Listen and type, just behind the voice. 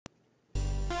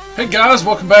Hey guys,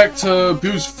 welcome back to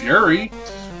Boo's Fury.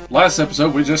 Last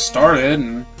episode we just started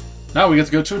and now we get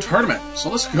to go to a tournament, so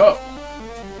let's go.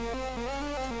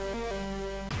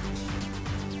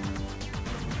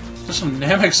 There's some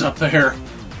Nameks up there.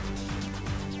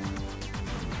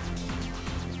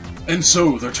 And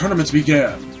so, the tournaments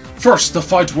began. First, the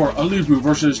fights were Alibu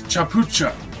versus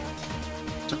Chapucha.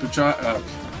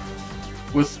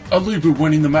 With Alibu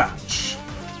winning the match.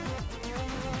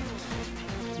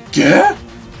 Get?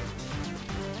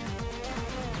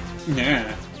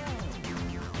 Yeah.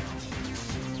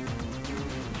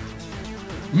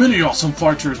 Many awesome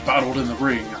fighters battled in the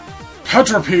ring.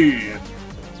 Caterpie!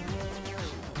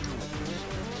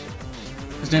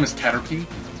 His name is Caterpie?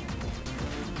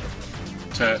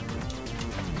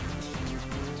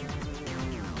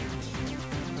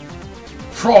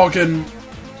 Frog and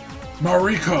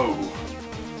Mariko.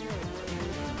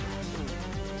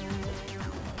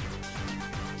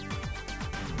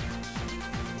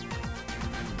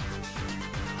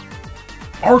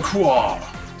 Arqua.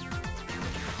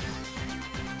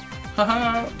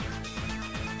 Haha.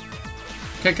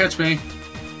 Can't catch me.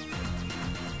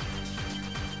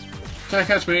 Can't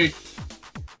catch me.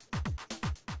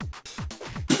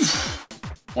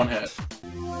 One hit.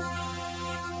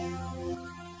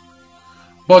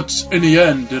 But in the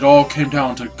end, it all came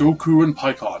down to Goku and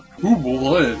Pikkon. Who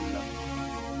will win?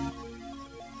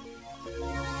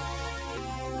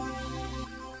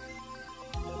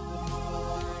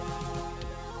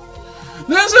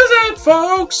 This is it,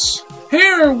 folks!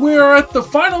 Here we are at the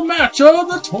final match of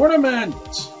the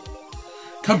tournament!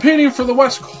 Competing for the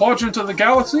West Quadrant of the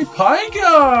Galaxy,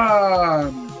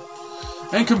 Pikkon!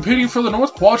 And competing for the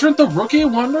North Quadrant, the Rookie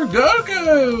Wonder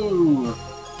Goku!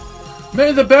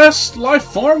 May the best life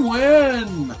form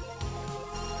win!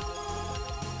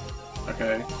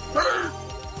 Okay.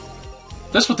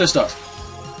 That's what this does.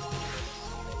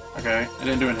 Okay, I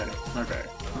didn't do anything. Okay.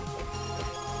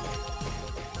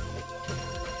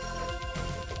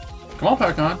 Come on,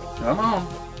 Pikkon. Come on.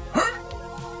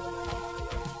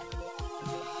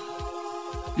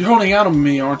 You're holding out on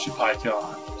me, aren't you,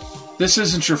 Pikkon? This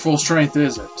isn't your full strength,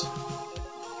 is it?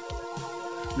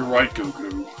 You're right,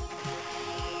 Goku.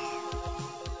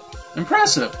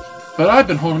 Impressive, but I've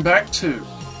been holding back too.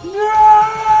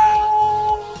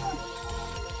 No!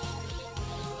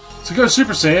 To go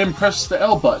Super Saiyan, press the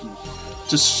L button.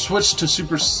 To switch to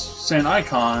Super Saiyan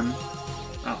icon,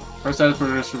 press that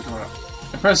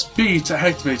and press B to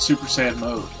activate Super Saiyan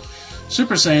mode.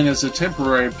 Super Saiyan is a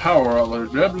temporary power up. Blah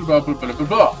blah blah blah blah blah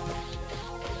blah.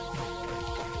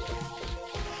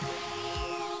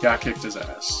 Guy kicked his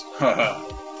ass. Haha.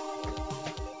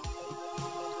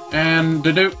 And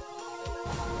do.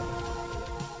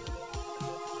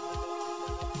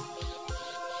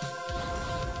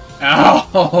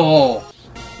 Ow!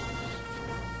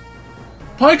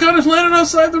 Pikkon is landed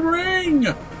outside the ring!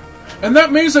 And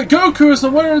that means that Goku is the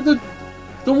winner of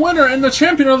the winner and the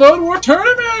champion of the World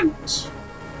Tournament!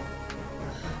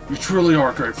 You truly are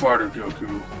a great fighter,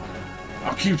 Goku.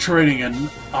 I'll keep training and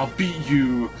I'll beat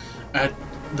you at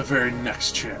the very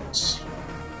next chance.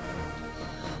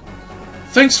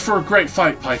 Thanks for a great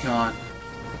fight, Pikkon.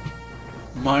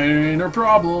 Minor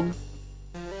problem.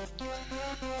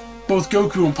 Both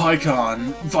Goku and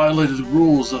Pikkon violated the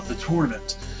rules of the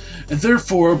tournament, and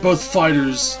therefore both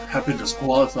fighters have been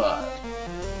disqualified.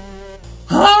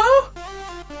 Huh?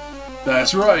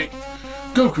 That's right.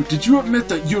 Goku, did you admit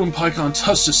that you and Pikkon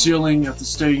touched the ceiling at the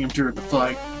stadium during the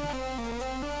fight?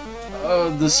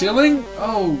 The ceiling?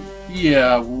 Oh,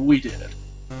 yeah, we did.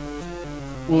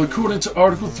 Well, according to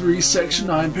Article 3, Section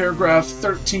 9, Paragraph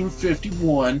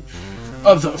 1351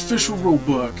 of the official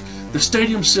rulebook, the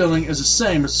stadium ceiling is the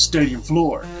same as the stadium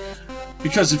floor.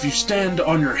 Because if you stand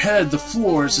on your head, the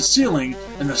floor is the ceiling,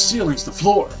 and the ceiling's the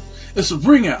floor. It's a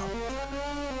ring out.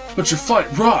 But your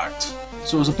fight rocked.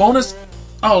 So as a bonus,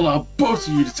 I'll allow both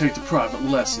of you to take the private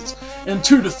lessons in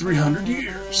 200 to 300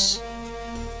 years.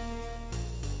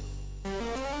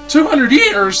 200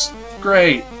 years?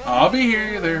 Great. I'll be here,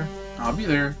 you're there. I'll be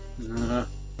there.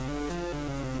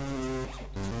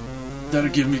 That'll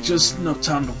give me just enough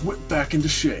time to whip back into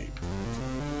shape.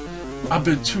 I've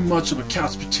been too much of a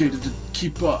couch potato to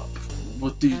keep up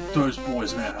with those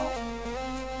boys now.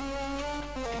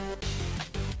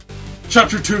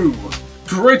 Chapter 2,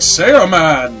 Great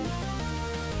Saiyaman!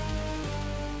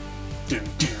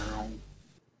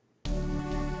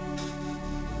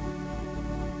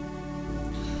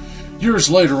 Years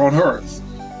later on Earth,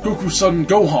 Goku's son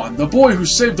Gohan, the boy who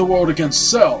saved the world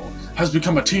against Cell, has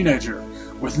become a teenager.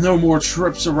 With no more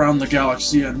trips around the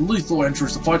galaxy and lethal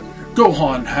entries to fight,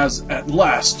 Gohan has at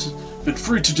last been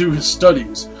free to do his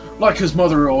studies, like his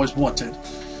mother always wanted.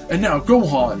 And now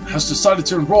Gohan has decided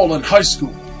to enroll in high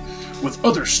school, with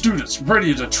other students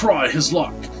ready to try his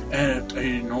luck at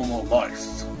a normal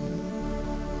life.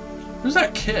 Who's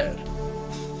that kid?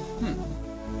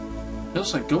 It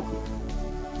looks like Goku.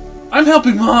 I'm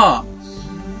helping Mom!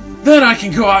 Then I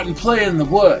can go out and play in the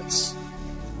woods.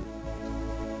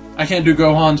 I can't do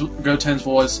Goten's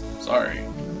voice. Sorry.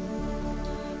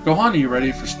 Gohan, are you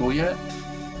ready for school yet?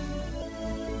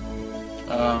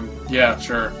 Yeah,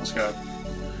 sure. Let's go.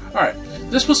 Alright.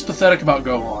 This was pathetic about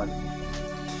Gohan.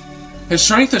 His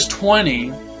strength is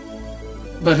 20,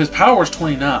 but his power is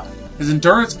 29. His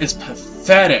endurance is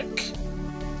pathetic.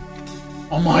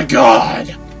 Oh my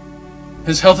god!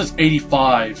 His health is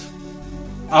 85.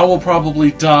 I will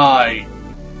probably die.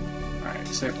 Alright,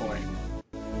 save point.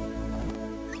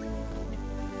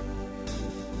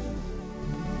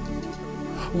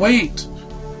 Wait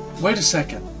a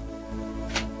second.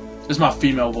 This is my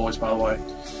female voice, by the way.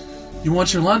 You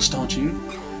want your lunch, don't you?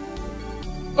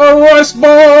 A rice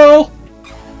ball!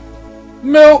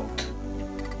 Milk!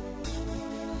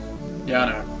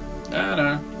 Yeah, I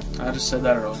know. I just said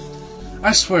that earlier.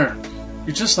 I swear,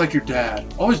 you're just like your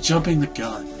dad, always jumping the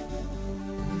gun.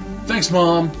 Thanks,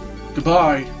 Mom.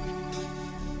 Goodbye.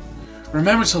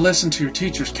 Remember to listen to your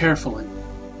teachers carefully.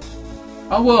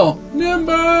 I will.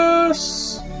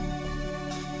 Nimbus!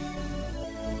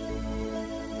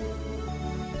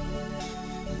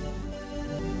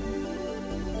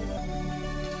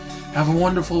 Have a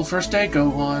wonderful first day,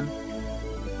 Gohan.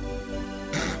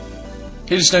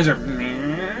 He just stands there.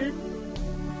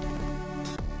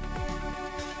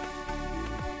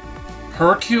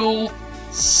 Hercule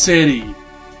City.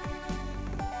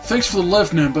 Thanks for the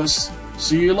lift, Nimbus.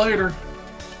 See you later.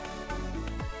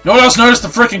 No one else noticed the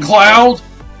freaking cloud?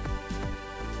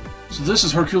 So this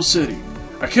is Hercule City.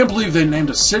 I can't believe they named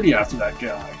a city after that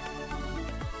guy.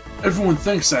 Everyone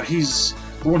thinks that he's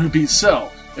the one who beat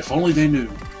Cell. If only they knew.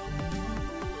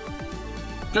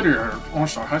 Good here,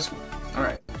 Orange Star High School.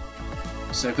 Alright.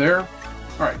 Save there.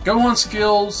 Alright, Gohan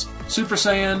skills, Super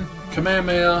Saiyan,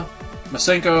 Kamehameha,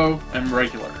 Masenko, and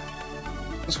regular.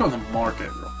 Let's go to the market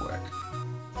real quick.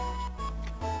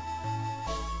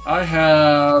 I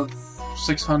have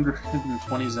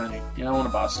 620 zenny. Yeah, I want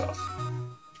to buy stuff.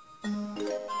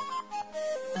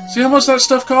 See how much that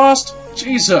stuff cost?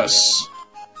 Jesus!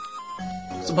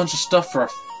 It's a bunch of stuff for a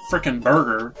frickin'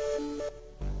 burger.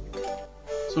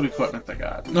 That's what equipment they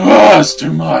got. Oh, it's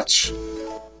too much!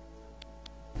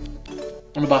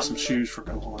 I'm gonna buy some shoes for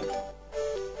Gohan.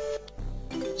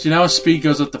 See, now his speed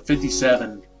goes up to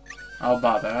 57. I'll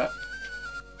buy that.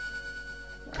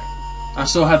 Right. I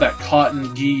still have that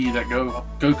cotton gi that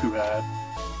Goku had.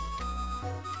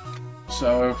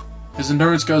 So, his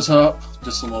endurance goes up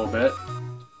just a little bit.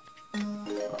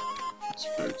 Oh, it's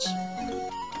boots.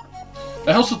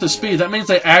 That helps with the speed. That means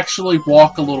they actually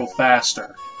walk a little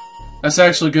faster. That's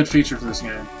actually a good feature for this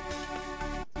game.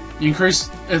 You increase,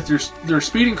 if their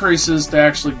speed increases, they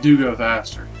actually do go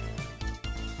faster.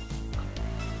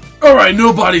 Alright,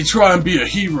 nobody try and be a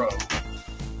hero.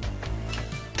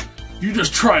 You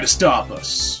just try to stop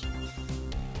us.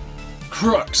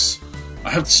 Crux, I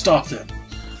have to stop them.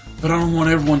 But I don't want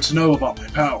everyone to know about my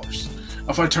powers.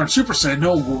 If I turn Super Saiyan,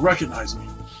 no one will recognize me.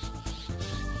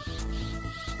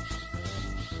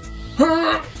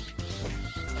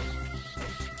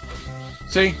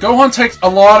 See, Gohan takes a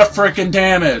lot of frickin'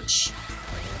 damage.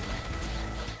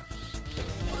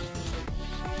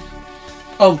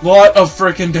 A lot of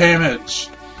frickin' damage.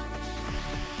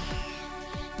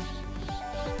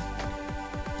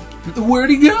 Where'd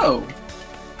he go?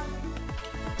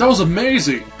 That was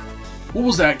amazing. What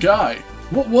was that guy?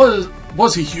 What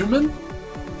was he human?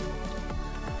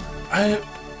 I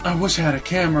wish I had a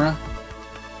camera.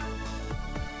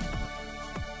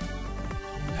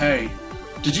 Hey,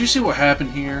 did you see what happened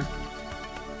here?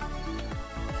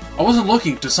 I wasn't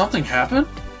looking. Did something happen?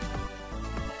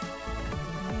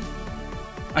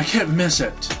 I can't miss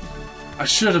it. I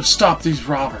should have stopped these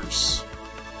robbers.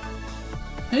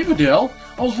 Hey, Videl.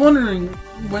 I was wondering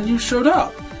when you showed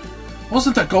up.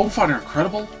 Wasn't that Golden Fighter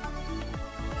incredible?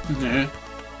 Nah.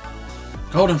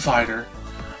 Golden Fighter?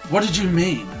 What did you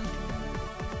mean?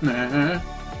 Nah.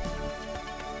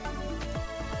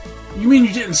 You mean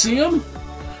you didn't see him?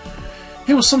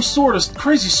 He was some sort of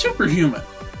crazy superhuman.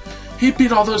 He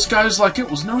beat all those guys like it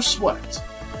was no sweat.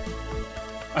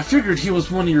 I figured he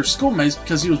was one of your schoolmates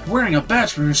because he was wearing a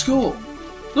badge from your school.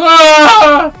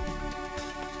 Ah!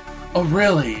 Oh,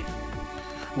 really?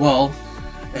 Well,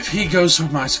 if he goes to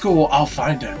my school, I'll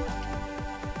find him.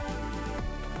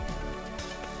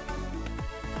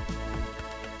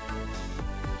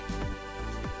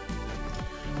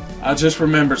 I just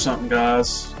remembered something,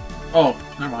 guys. Oh,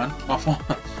 never mind.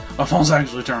 My phone's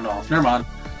actually turned off. Never mind.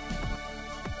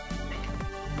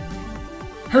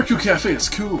 Hercule Cafe is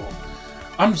cool.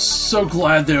 I'm so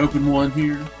glad they opened one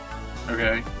here.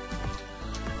 Okay.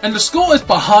 And the school is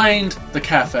behind the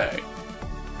cafe.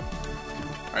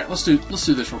 Alright, let's do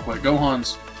this real quick.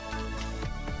 Gohan's.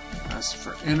 That's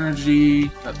for energy.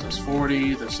 That does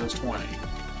 40. This does 20.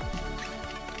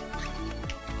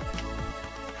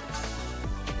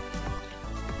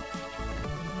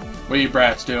 What are you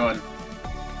brats doing?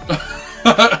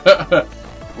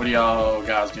 What are y'all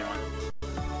guys doing?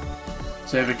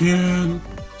 Save again.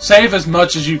 Save as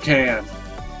much as you can.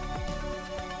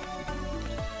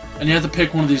 And you have to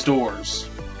pick one of these doors.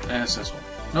 And it's this one.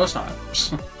 No, it's not.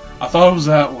 I thought it was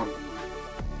that one.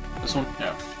 This one?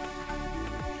 Yeah.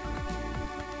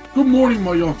 Good morning,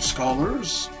 my young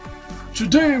scholars.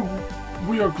 Today,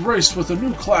 we are graced with a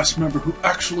new class member who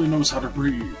actually knows how to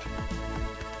read.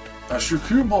 That's your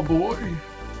cue, my boy.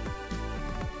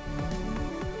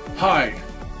 Hi,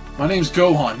 my name's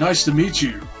Gohan. Nice to meet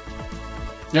you.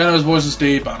 Yeah, I know his voice is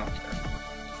deep. I don't care.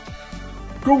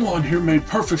 Gohan here made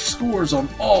perfect scores on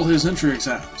all his entry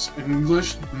exams.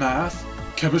 English, math,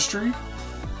 chemistry.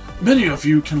 Many of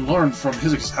you can learn from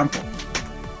his example.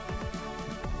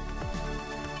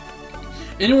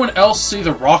 Anyone else see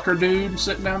the rocker dude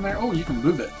sitting down there? Oh, you can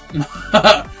move it.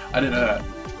 I didn't know that.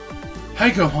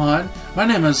 Hey Gohan, my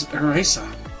name is Erasa.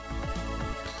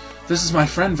 This is my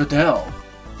friend Videl.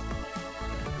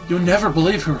 You'll never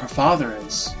believe who her father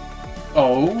is.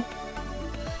 Oh?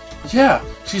 Yeah,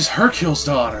 she's Hercule's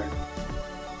daughter.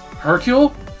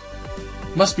 Hercule?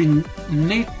 Must be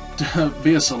neat to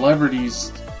be a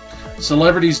celebrity's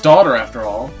daughter after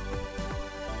all.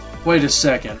 Wait a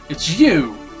second, it's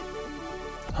you!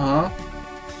 Huh?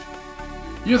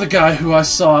 You're the guy who I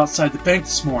saw outside the bank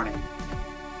this morning.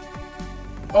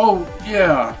 Oh,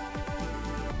 yeah.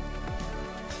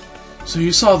 So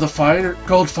you saw the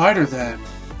gold fighter then?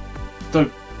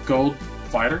 The gold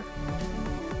fighter?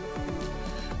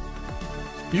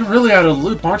 You're really out of the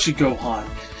loop, aren't you, Gohan?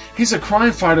 He's a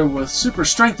crime fighter with super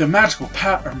strength and magic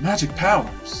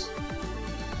powers.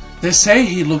 They say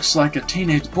he looks like a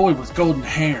teenage boy with golden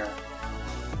hair.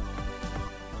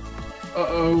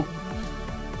 Uh-oh.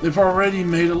 They've already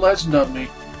made a legend of me.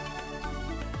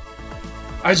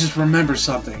 I just remember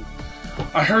something.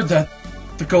 I heard that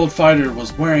the gold fighter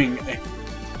was wearing a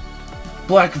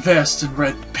black vest and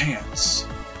red pants.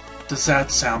 Does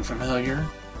that sound familiar?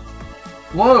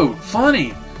 Whoa,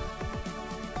 funny!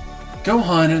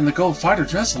 Gohan and the gold fighter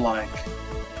dress alike.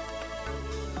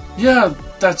 Yeah,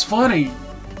 that's funny.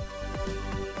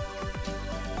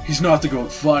 He's not the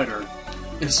gold fighter,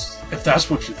 if that's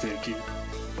what you're thinking.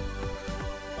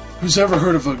 Who's ever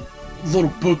heard of a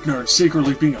little book nerd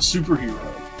secretly being a superhero?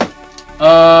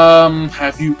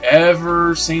 Have you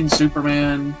ever seen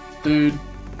Superman, dude?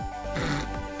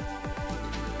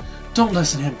 Don't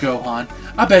listen to him, Gohan.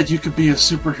 I bet you could be a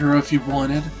superhero if you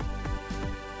wanted.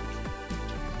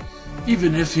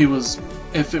 Even if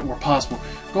it were possible.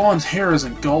 Gohan's hair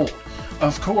isn't gold.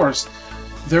 Of course,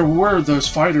 there were those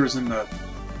fighters in the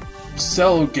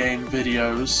Cell game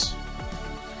videos.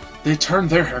 They turned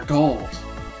their hair gold.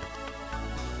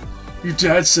 Your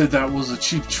dad said that was a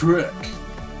cheap trick.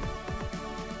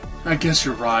 I guess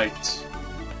you're right.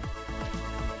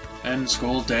 And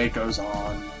school day goes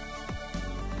on.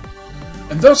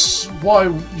 And that's why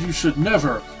you should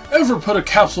never, ever put a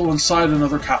capsule inside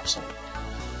another capsule.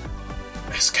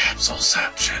 It's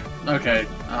capsuleception. Okay,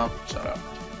 I'll shut up.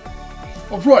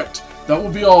 Alright, that will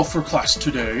be all for class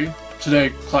today.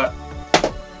 Today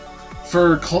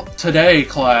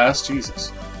class,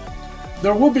 Jesus.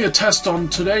 There will be a test on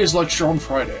today's lecture on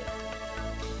Friday.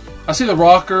 I see the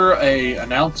rocker, a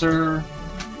announcer.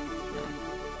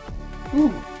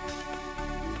 Ooh.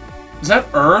 Is that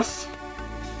Earth?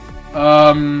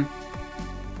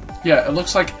 Yeah, it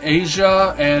looks like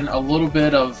Asia and a little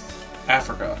bit of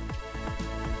Africa.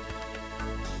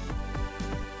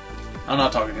 I'm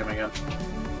not talking to him again.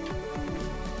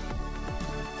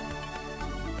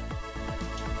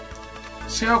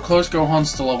 See how close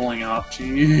Gohan's to leveling up?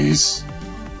 Jeez.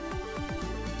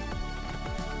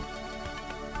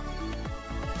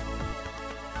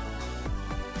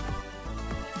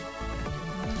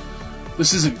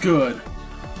 This isn't good.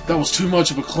 That was too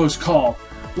much of a close call.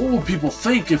 What will people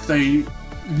think if they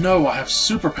know I have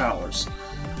superpowers?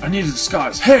 I need a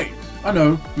disguise. Hey! I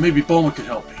know. Maybe Bulma could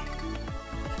help me.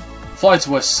 Fly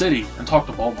to West City and talk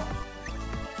to Bulma.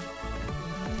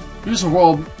 Use a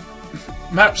world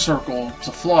map circle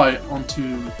to fly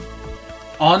onto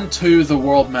the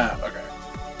world map. Okay.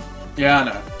 Yeah, I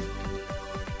know.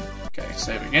 Okay,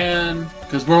 save again.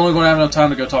 Because we're only going to have enough time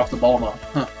to go talk to Bulma.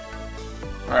 Huh.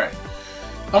 Alright.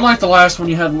 Unlike the last one,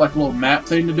 you had like a little map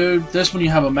thing to do. This one, you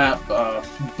have a map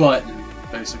button,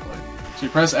 basically. So you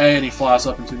press A and he flies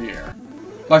up into the air.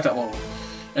 Like that little one.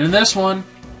 And in this one,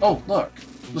 oh, look.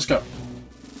 Let's go.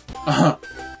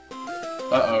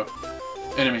 Uh-oh.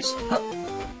 Enemies.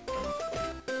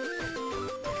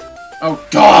 Oh,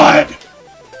 God!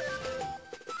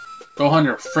 Gohan,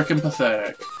 you're freaking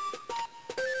pathetic.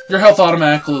 Your health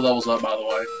automatically levels up, by the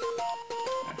way.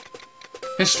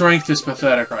 His strength is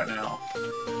pathetic right now.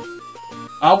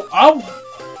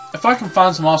 If I can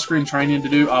find some off-screen training to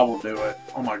do, I will do it.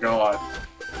 Oh my god.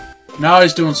 Now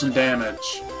he's doing some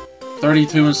damage.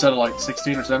 32 instead of like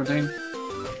 16 or 17.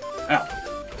 Ow.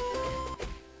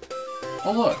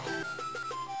 Oh look.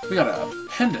 We got a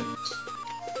pendant.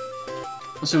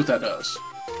 Let's see what that does.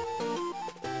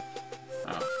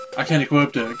 Oh, I can't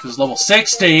equip it because it's level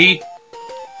 60!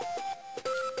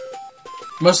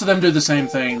 Most of them do the same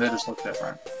thing, they just look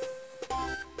different.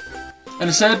 And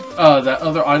it said that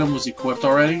other item was equipped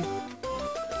already.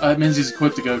 It means he's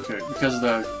equipped to Goku because of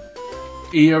the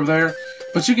E over there.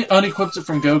 But you can unequip it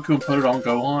from Goku and put it on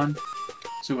Gohan.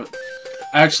 See what?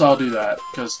 Actually, I'll do that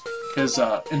because his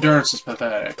endurance is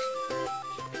pathetic.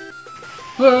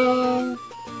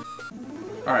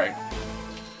 Alright.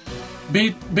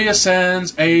 B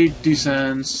ascends, A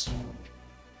descends.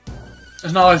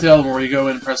 It's not like the other one where you go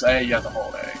in and press A, you have to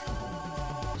hold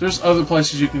A. There's other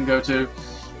places you can go to.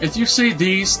 If you see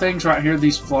these things right here,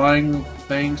 these flying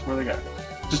things, where they go?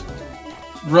 Just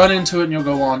run into it and you'll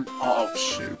go on. Oh,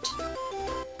 shoot.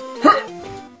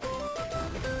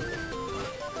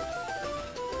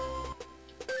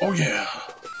 Oh, yeah.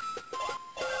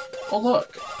 Oh,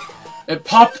 look. It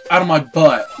popped out of my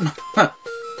butt.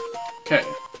 Okay,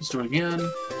 let's do it again.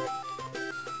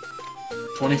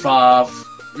 25.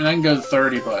 I mean, I can go to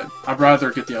 30, but I'd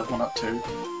rather get the other one up too.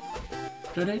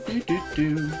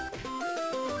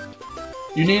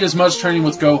 You need as much training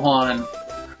with Gohan,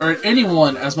 or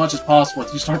anyone as much as possible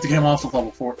if you start the game off with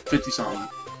level 50-something.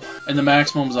 And the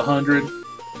maximum is 100.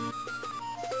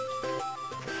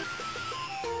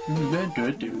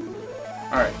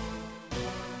 Alright.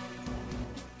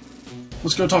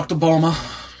 Let's go talk to Bulma.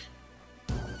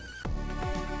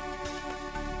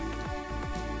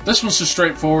 This one's just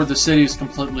straightforward. The city is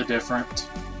completely different.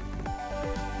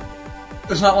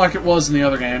 It's not like it was in the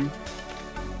other game.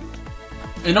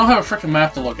 They don't have a freaking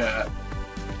map to look at.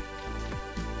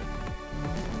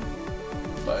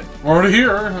 But we're already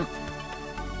here.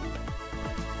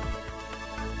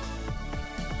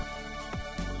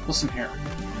 Listen here.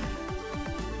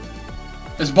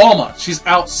 It's Bulma. She's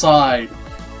outside.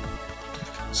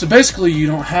 So basically, you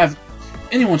don't have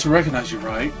anyone to recognize you,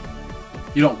 right?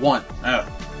 You don't want.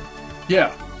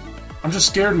 Yeah. I'm just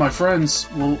scared my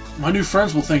new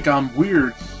friends will think I'm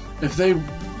weird if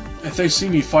they see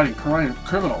me fighting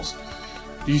criminals.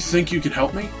 Do you think you can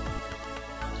help me?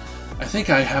 I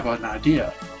think I have an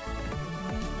idea.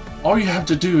 All you have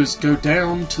to do is go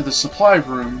down to the supply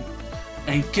room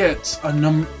and get a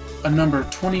number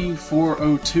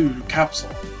 2402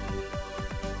 capsule.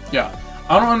 Yeah,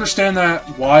 I don't understand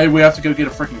why we have to go get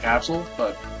a freaking capsule,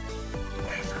 but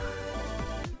whatever.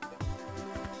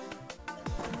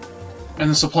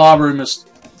 And the supply room is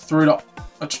through the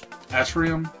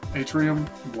atrium,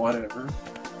 whatever.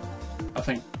 I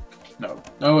think no,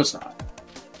 it's not.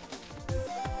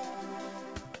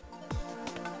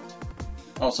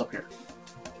 Oh, it's up here.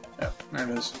 Yeah, there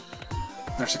it is.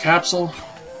 There's a capsule.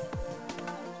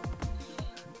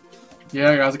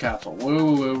 Yeah, I got the capsule.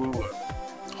 Whoa.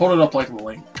 Hold it up like a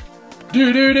link.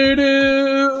 Do.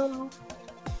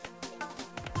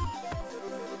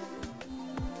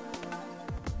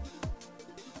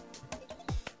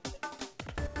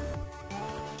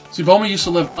 See, Bulma used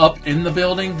to live up in the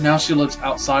building. Now she lives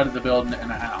outside of the building in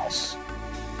a house.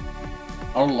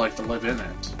 I would like to live in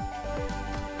it.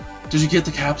 Did you get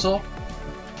the capsule?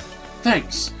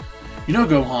 Thanks. You know,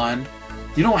 Gohan,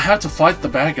 you don't have to fight the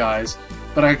bad guys,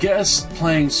 but I guess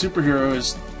playing superhero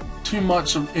is too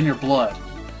much in your blood.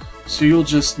 So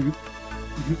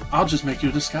I'll just make you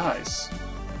a disguise.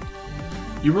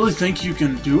 You really think you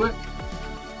can do it?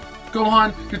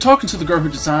 Gohan, you're talking to the girl who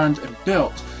designed and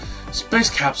built space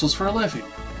capsules for a living.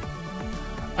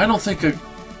 I don't think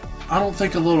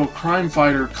a little crime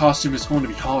fighter costume is going to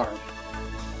be hard.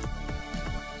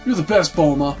 You're the best,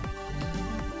 Bulma.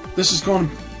 This is going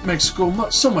to make school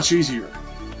so much easier.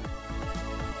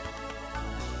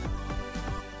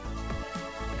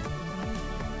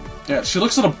 Yeah, she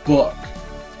looks at a book.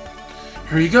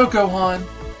 Here you go, Gohan.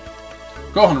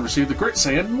 Gohan received the Great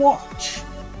Saiyan watch.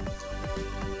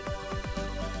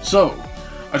 So,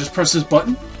 I just press this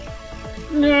button.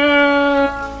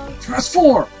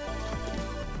 Transform!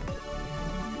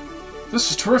 This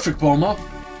is terrific, Bulma.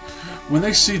 When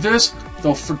they see this,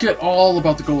 they'll forget all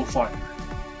about the Gold Fighter.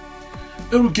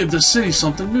 It will give the city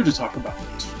something new to talk about.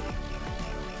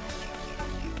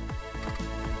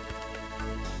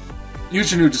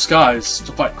 Use your new disguise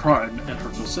to fight crime in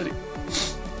Hercule City.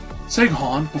 Say,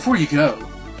 Gohan, before you go,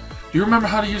 do you remember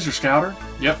how to use your scouter?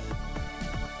 Yep.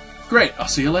 Great, I'll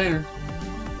see you later.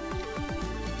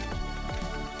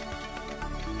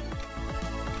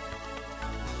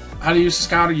 How to use the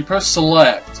scouter? You press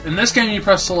select. In this game you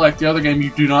press select, the other game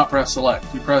you do not press select.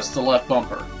 You press the left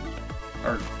bumper.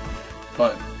 Or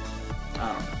button. I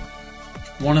don't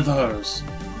know. One of those.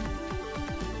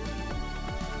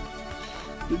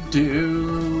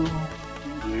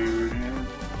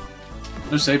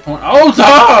 No save point. Oh,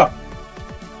 duh!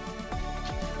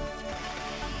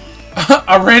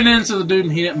 I ran into the dude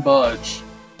and he didn't budge.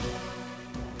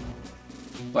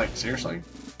 Like, seriously?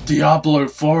 Diablo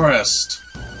Forest.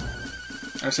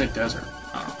 I say desert.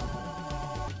 I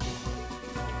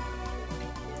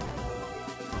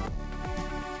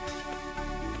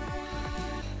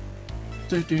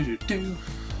don't know.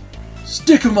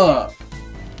 Stick 'em up!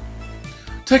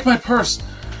 Take my purse!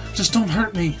 Just don't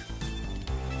hurt me!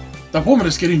 That woman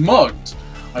is getting mugged!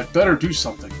 I'd better do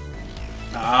something.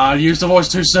 Ah, I used the voice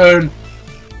too soon!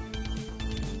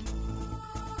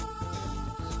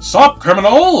 Stop,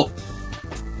 criminal!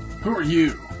 Who are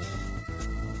you?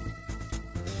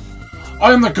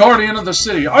 I am the guardian of the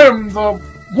city. I am the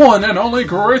one and only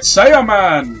Great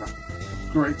Saiyaman!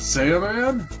 Great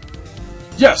Saiyaman?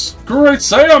 Yes, Great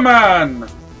Saiyaman!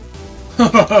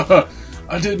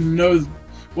 I didn't know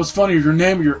what's funnier, your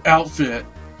name or your outfit.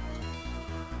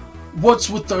 What's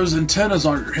with those antennas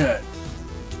on your head?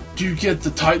 Do you get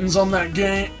the Titans on that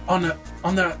game?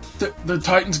 The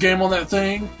Titans game on that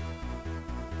thing?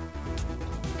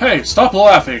 Hey, stop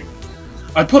laughing!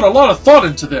 I put a lot of thought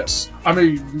into this. I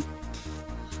mean,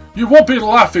 you won't be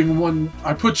laughing when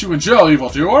I put you in jail,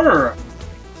 evildoer!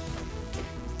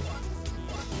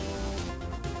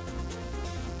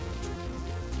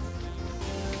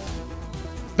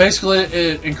 Basically,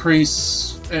 it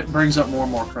brings up more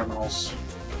and more criminals.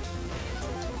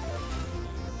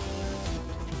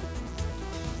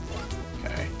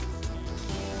 Okay.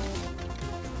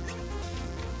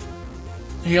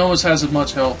 He almost has as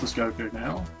much health as Goku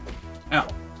now. Ow.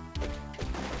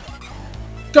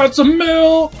 Got some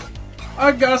milk!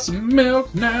 I got some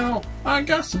milk now! I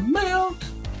got some milk!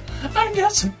 I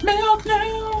got some milk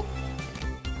now!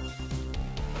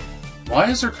 Why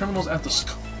is there criminals at the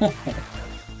school?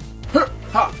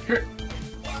 Ha! Here!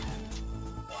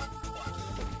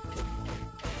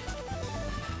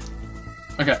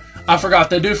 Okay, I forgot.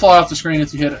 They do fly off the screen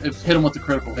if you hit them with the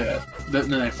critical hit. Then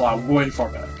they fly way far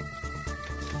back.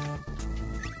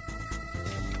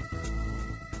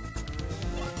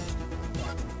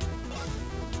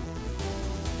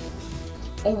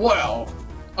 Oh wow!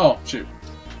 Oh shoot!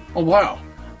 Oh wow!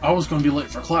 I was going to be late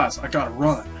for class. I gotta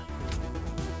run.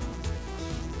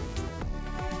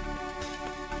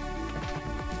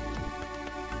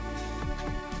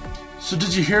 So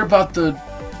did you hear about the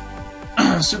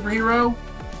superhero?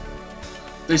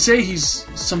 They say he's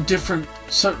someone different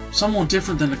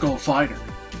than the Gold Fighter.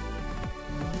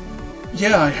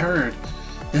 Yeah, I heard.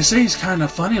 They say he's kind of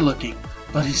funny looking,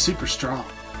 but he's super strong.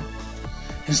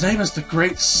 His name is the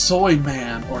Great Soy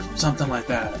Man, or something like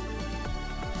that.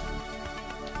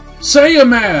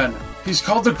 Saiyaman! He's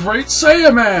called the Great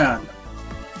Saiyaman!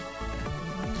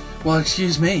 Well,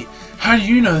 excuse me. How do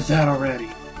you know that already?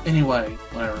 Anyway,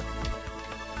 whatever.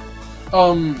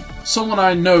 Someone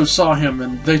I know saw him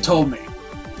and they told me.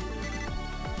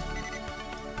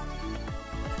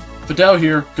 Fidel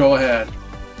here, go ahead.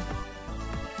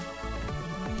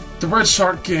 The Red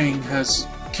Shark gang has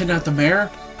kidnapped the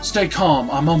mayor? Stay calm,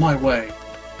 I'm on my way.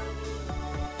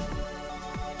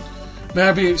 May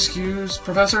I be excused,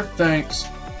 Professor? Thanks.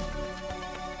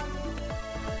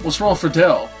 What's wrong with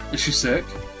Fidel? Is she sick?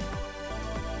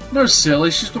 No,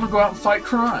 silly, she's gonna go out and fight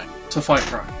crime. To fight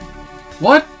crime.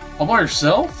 What? All by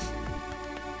herself?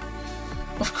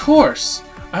 Of course.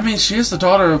 I mean, she is the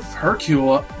daughter of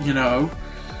Hercule, you know.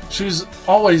 She's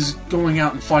always going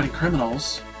out and fighting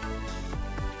criminals.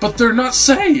 But they're not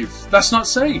safe. That's not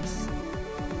safe.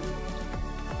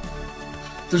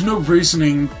 There's no reason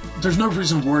to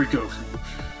worry, Goku.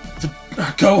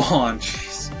 Gohan,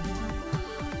 jeez.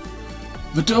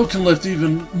 Videl can lift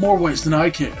even more weights than I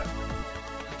can.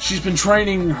 She's been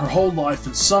training her whole life,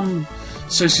 and some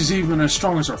say she's even as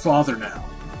strong as her father now.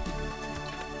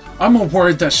 I'm more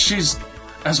worried that she's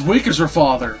as weak as her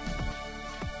father.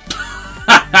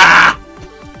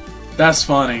 That's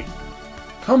funny.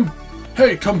 Come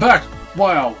back.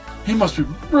 Wow, he must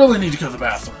really need to go to the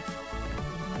bathroom.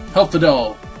 help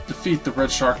Fidel defeat the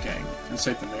Red Shark Gang and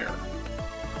save the mayor.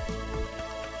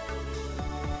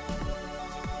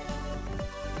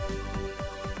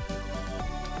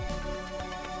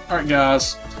 Alright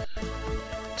guys,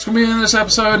 it's going to be in this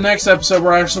episode. Next episode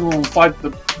we're actually going to fight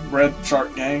the Red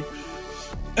Shark Gang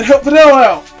and help Fidel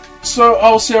out. So I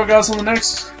will see you guys on the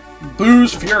next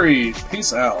Boo's Fury.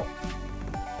 Peace out.